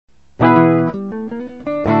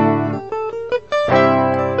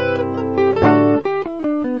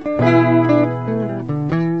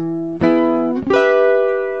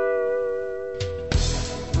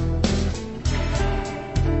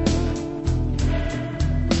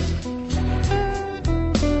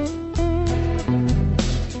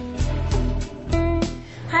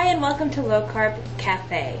welcome to Low Carb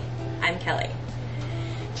Cafe. I'm Kelly.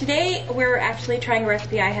 Today we're actually trying a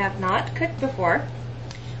recipe I have not cooked before,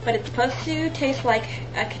 but it's supposed to taste like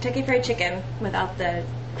a Kentucky Fried Chicken without the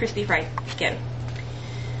crispy fried skin.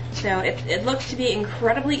 So it looks to be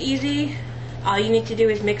incredibly easy. All you need to do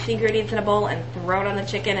is mix the ingredients in a bowl and throw it on the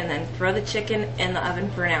chicken, and then throw the chicken in the oven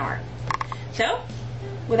for an hour. So,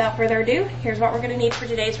 without further ado, here's what we're going to need for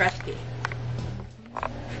today's recipe.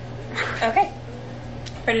 Okay,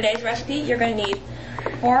 for today's recipe, you're going to need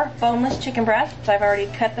 4 boneless chicken breasts. I've already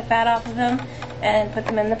cut the fat off of them and put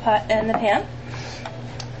them in the pan.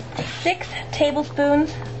 6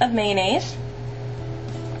 tablespoons of mayonnaise.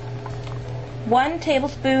 1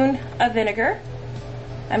 tablespoon of vinegar.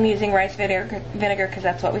 I'm using rice vinegar because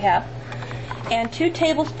that's what we have. And 2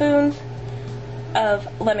 tablespoons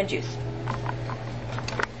of lemon juice.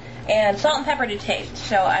 And salt and pepper to taste.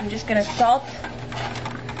 So I'm just going to salt.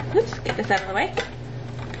 Oops, get this out of the way.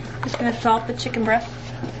 Just going to salt the chicken breasts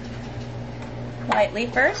lightly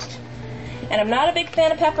first. And I'm not a big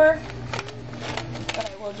fan of pepper,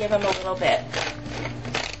 but I will give them a little bit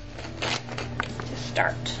to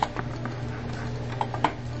start.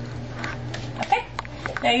 Okay.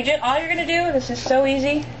 Now all you're going to do, this is so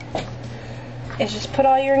easy, is just put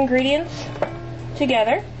all your ingredients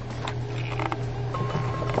together.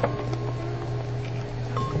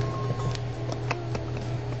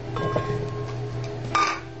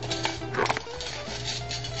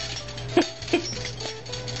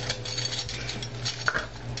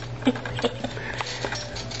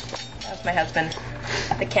 That's my husband,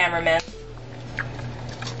 the cameraman.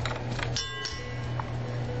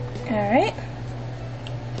 Alright.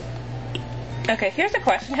 Okay, here's a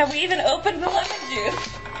question. Have we even opened the lemon juice?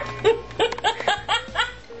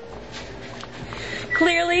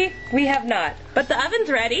 Clearly, we have not. But the oven's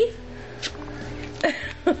ready.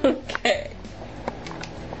 Okay.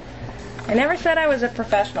 I never said I was a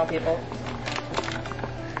professional, people.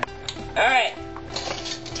 Alright.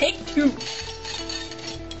 Take 2.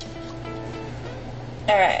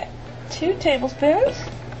 Alright. 2 tablespoons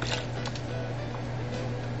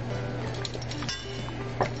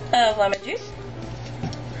of lemon juice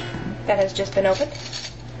that has just been opened.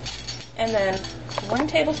 And then 1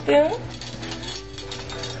 tablespoon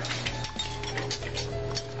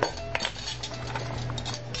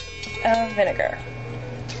of vinegar.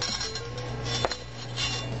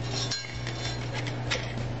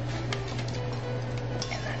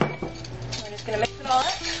 We're just going to mix it all up.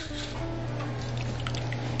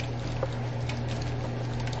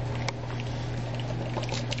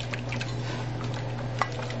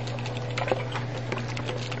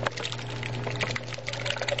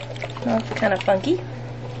 Well, it's kind of funky.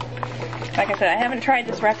 Like I said, I haven't tried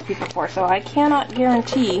this recipe before, so I cannot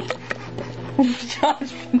guarantee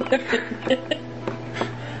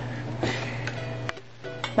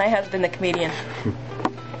my husband, the comedian.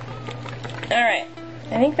 Alright,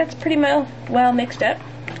 I think that's pretty well mixed up.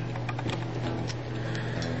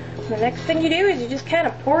 The next thing you do is you just kind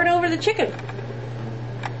of pour it over the chicken.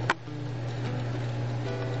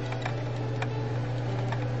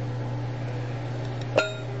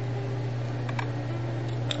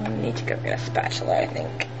 I need to go get a spatula, I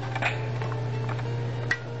think.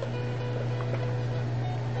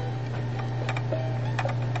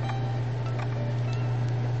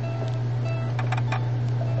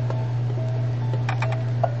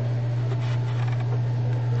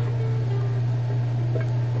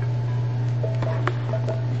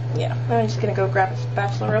 Yeah, I'm just going to go grab a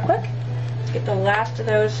spatula real quick. Get the last of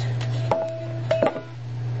those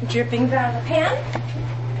drippings out of the pan.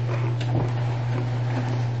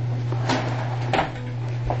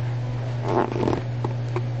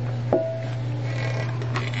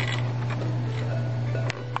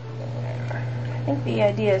 I think the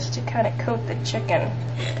idea is to kind of coat the chicken.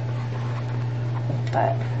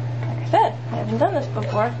 But, like I said, I haven't done this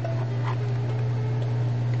before.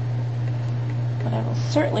 But I will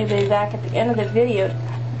certainly be back at the end of the video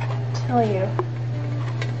to tell you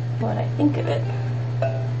what I think of it.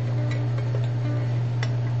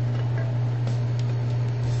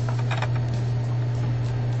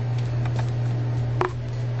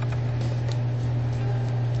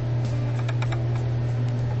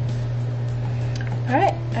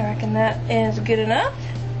 Alright, I reckon that is good enough.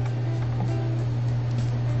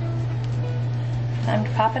 Time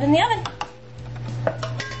to pop it in the oven.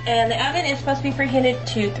 And the oven is supposed to be preheated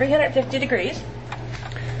to 350 degrees.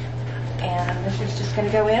 And this is just going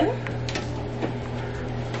to go in.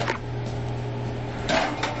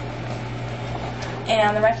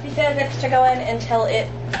 And the recipe says it's to go in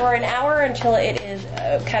for an hour until it is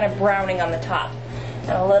kind of browning on the top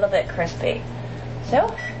and a little bit crispy.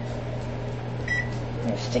 So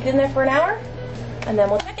Just stick it in there for an hour, and then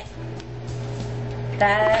we'll check it.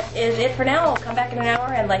 That is it for now. I'll come back in an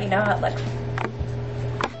hour and let you know how it looks.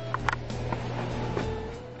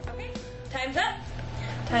 Okay, time's up.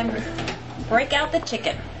 Time to break out the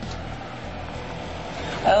chicken.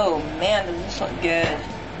 Oh man, does this look good.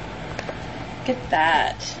 Look at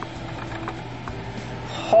that.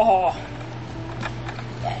 Oh,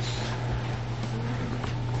 yes.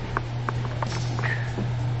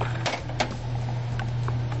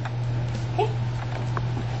 Okay.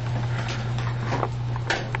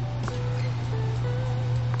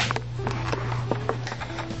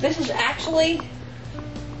 This is actually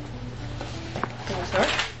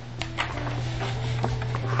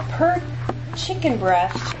per chicken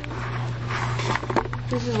breast.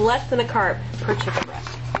 This is less than a carb per chicken breast.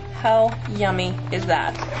 How yummy is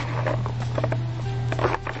that?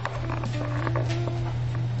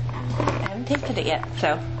 I haven't tasted it yet,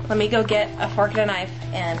 so let me go get a fork and a knife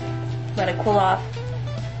and let it cool off,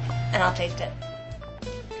 and I'll taste it.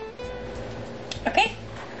 Okay,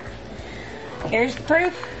 here's the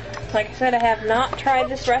proof. Like I said, I have not tried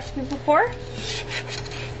this recipe before,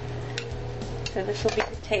 so this will be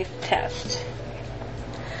the taste test.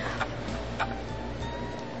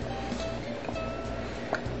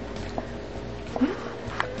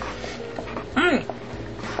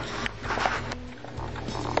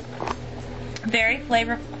 Very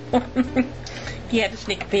flavorful. You had to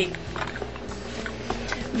sneak a peek.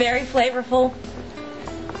 Very flavorful.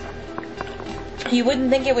 You wouldn't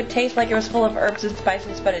think it would taste like it was full of herbs and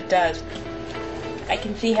spices, but it does. I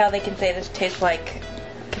can see how they can say this tastes like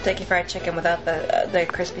Kentucky Fried Chicken without the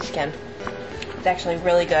crispy skin. It's actually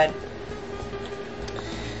really good.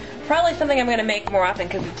 Probably something I'm going to make more often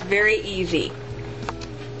because it's very easy.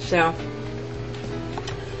 So,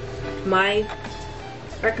 my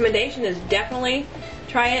recommendation is definitely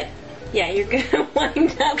try it. Yeah, you're going to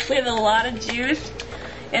wind up with a lot of juice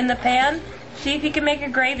in the pan. See if you can make a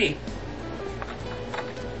gravy.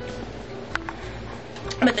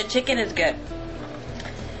 But the chicken is good.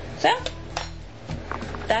 So,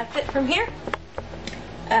 that's it from here.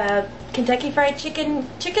 Kentucky Fried Chicken.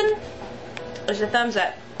 There's a thumbs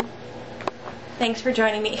up. Thanks for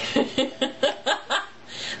joining me.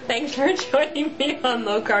 Thanks for joining me on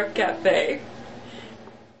Low Carb Cafe.